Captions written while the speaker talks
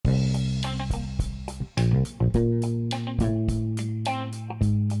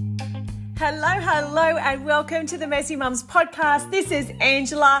Hello, and welcome to the Messy Mums podcast. This is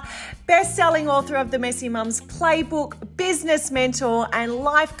Angela, best-selling author of the Messy Mums Playbook, business mentor, and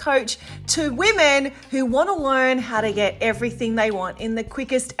life coach to women who want to learn how to get everything they want in the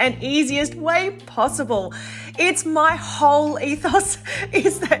quickest and easiest way possible. It's my whole ethos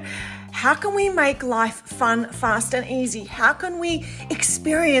is that how can we make life fun, fast, and easy? How can we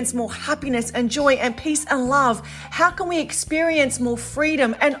experience more happiness and joy and peace and love? How can we experience more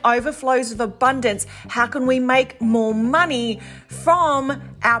freedom and overflows of abundance? How can we make more money from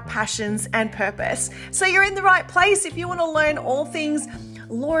our passions and purpose? So you're in the right place if you want to learn all things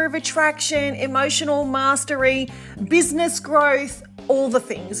law of attraction, emotional mastery, business growth, all the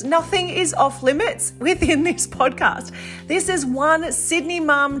things. Nothing is off limits within this podcast. This is one Sydney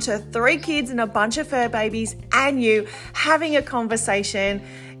mum to 3 kids and a bunch of fur babies and you having a conversation,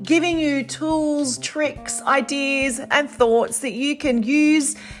 giving you tools, tricks, ideas, and thoughts that you can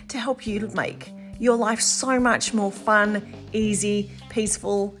use to help you make your life so much more fun, easy,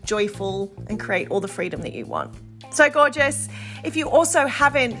 peaceful, joyful, and create all the freedom that you want. So gorgeous. If you also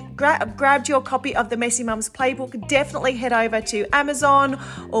haven't grabbed your copy of the Messy Mums Playbook, definitely head over to Amazon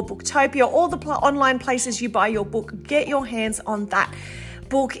or Booktopia, all the online places you buy your book. Get your hands on that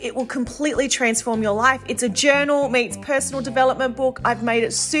book. It will completely transform your life. It's a journal meets personal development book. I've made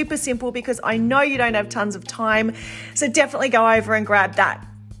it super simple because I know you don't have tons of time. So definitely go over and grab that.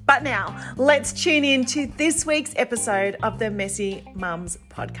 But now let's tune in to this week's episode of the Messy Mums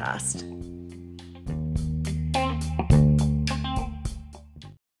podcast.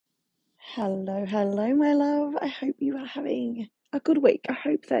 Hello, my love. I hope you are having a good week. I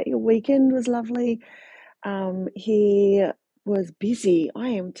hope that your weekend was lovely. Here was busy. I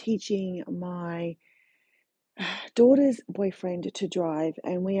am teaching my daughter's boyfriend to drive,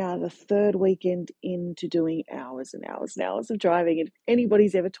 and we are the 3rd weekend into doing hours and hours and hours of driving. And if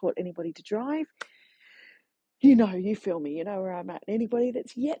anybody's ever taught anybody to drive, you feel me, you know where I'm at. Anybody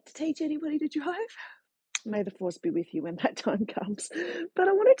that's yet to teach anybody to drive, may the force be with you when that time comes. But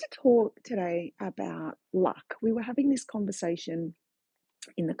I wanted to talk today about luck. We were having this conversation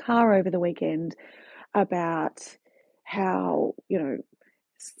in the car over the weekend about how,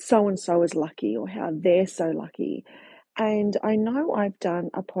 so-and-so is lucky or how they're so lucky. And I know I've done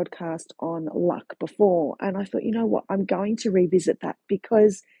a podcast on luck before, and I thought, you know what, I'm going to revisit that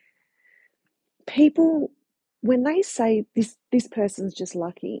because people, when they say this person's just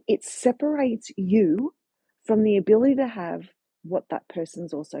lucky, it separates you from the ability to have what that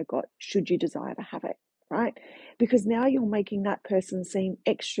person's also got, should you desire to have it, right? Because now you're making that person seem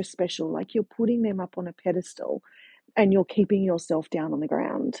extra special, like you're putting them up on a pedestal and you're keeping yourself down on the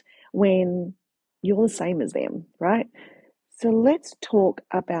ground when you're the same as them, right? So let's talk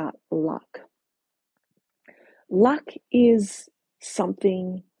about luck. Luck is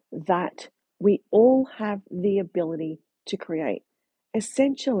something that we all have the ability to create.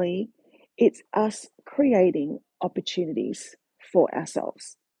 Essentially, it's us creating opportunities for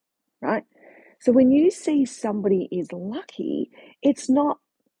ourselves, right? So when you see somebody is lucky, it's not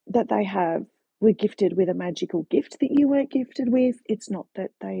that were gifted with a magical gift that you weren't gifted with. It's not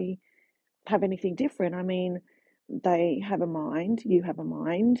that they have anything different. I mean, they have a mind, you have a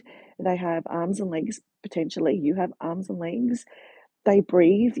mind. They have arms and legs, potentially. You have arms and legs. They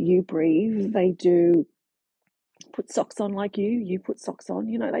breathe, you breathe. They do put socks on like you put socks on.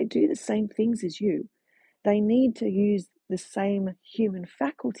 They do the same things as you. They need to use the same human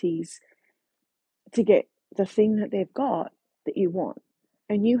faculties to get the thing that they've got that you want.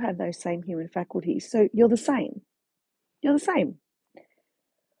 And you have those same human faculties. So you're the same. You're the same.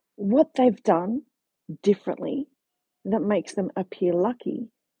 What they've done differently that makes them appear lucky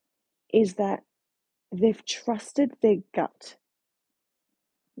is that they've trusted their gut.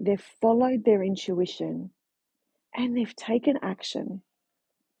 They've followed their intuition and they've taken action.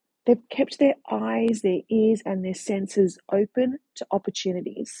 They've kept their eyes, their ears, and their senses open to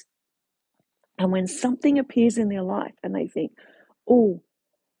opportunities. And when something appears in their life and they think, oh,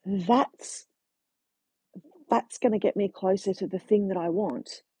 that's going to get me closer to the thing that I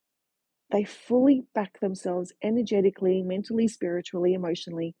want, they fully back themselves energetically, mentally, spiritually,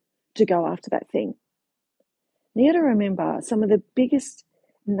 emotionally to go after that thing. Now you got to remember some of the biggest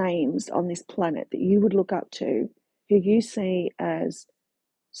names on this planet that you would look up to, who you see as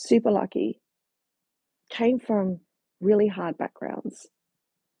super lucky, came from really hard backgrounds.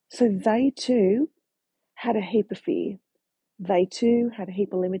 So they too had a heap of fear. They too had a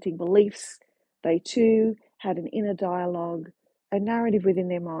heap of limiting beliefs. They too had an inner dialogue, a narrative within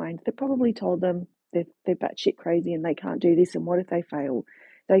their mind that probably told them they're batshit crazy and they can't do this, and what if they fail?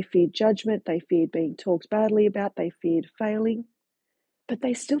 They feared judgment. They feared being talked badly about. They feared failing. But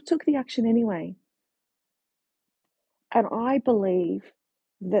they still took the action anyway. And I believe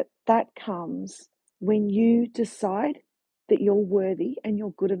that that comes when you decide that you're worthy and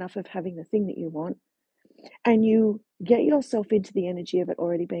you're good enough of having the thing that you want, and you get yourself into the energy of it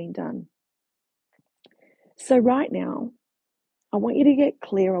already being done. So right now, I want you to get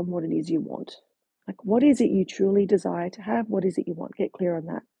clear on what it is you want. Like, what is it you truly desire to have? What is it you want? Get clear on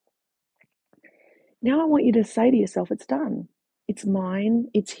that. Now I want you to say to yourself, it's done. It's mine.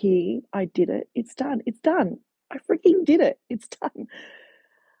 It's here. I did it. It's done. It's done. I freaking did it. It's done.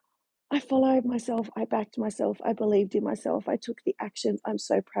 I followed myself. I backed myself. I believed in myself. I took the actions. I'm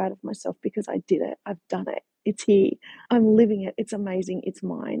so proud of myself because I did it. I've done it. It's here. I'm living it. It's amazing. It's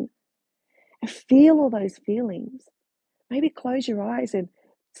mine. And feel all those feelings. Maybe close your eyes and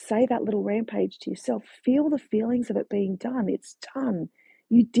say that little rampage to yourself. Feel the feelings of it being done. It's done.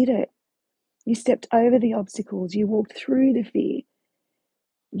 You did it. You stepped over the obstacles. You walked through the fear.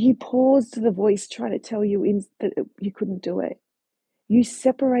 You paused the voice trying to tell you that you couldn't do it. You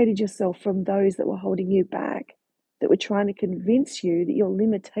separated yourself from those that were holding you back, that were trying to convince you that your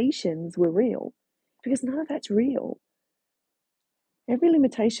limitations were real, because none of that's real. Every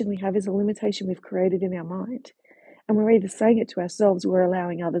limitation we have is a limitation we've created in our mind. And we're either saying it to ourselves or we're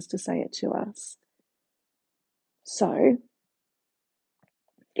allowing others to say it to us. So,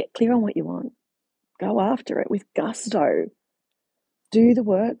 get clear on what you want. Go after it with gusto. Do the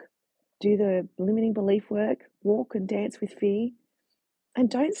work. Do the limiting belief work. Walk and dance with fear. And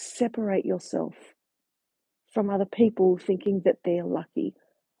don't separate yourself from other people thinking that they're lucky.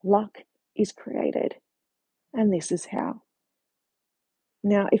 Luck is created. And this is how.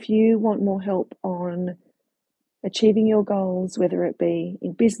 Now, if you want more help on achieving your goals, whether it be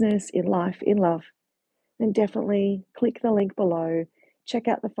in business, in life, in love, then definitely click the link below, check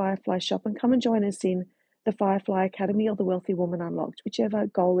out the Firefly shop, and come and join us in the Firefly Academy or the Wealthy Woman Unlocked, whichever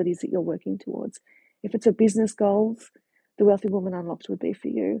goal it is that you're working towards. If it's a business goals, the Wealthy Woman Unlocked would be for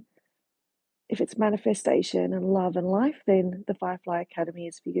you. If it's manifestation and love and life, then the Firefly Academy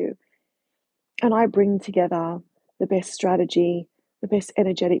is for you. And I bring together the best strategy, the best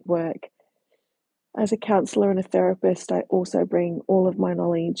energetic work. As a counselor and a therapist, I also bring all of my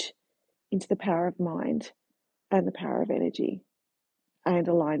knowledge into the power of mind and the power of energy and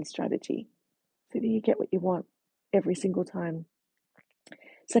aligned strategy, so that you get what you want every single time.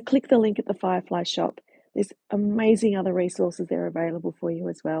 So click the link at the Firefly shop. There's amazing other resources there available for you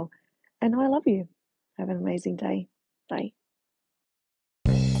as well. And I love you. Have an amazing day. Bye.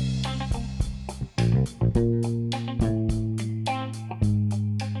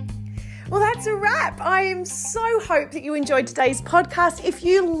 Well, that's a wrap. I so hope that you enjoyed today's podcast. If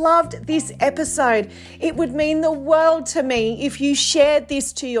you loved this episode, it would mean the world to me if you shared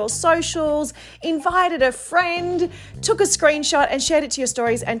this to your socials, invited a friend, took a screenshot and shared it to your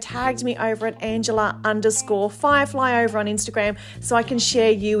stories and tagged me over at Angela_Firefly over on Instagram so I can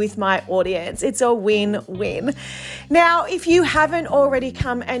share you with my audience. It's a win-win. Now, if you haven't already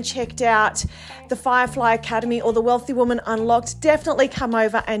come and checked out the Firefly Academy or the Wealthy Woman Unlocked, definitely come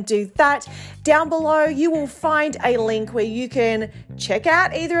over and do that. Down below, you will find a link where you can check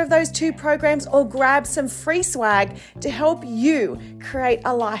out either of those two programs or grab some free swag to help you create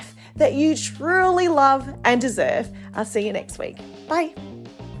a life that you truly love and deserve. I'll see you next week. Bye.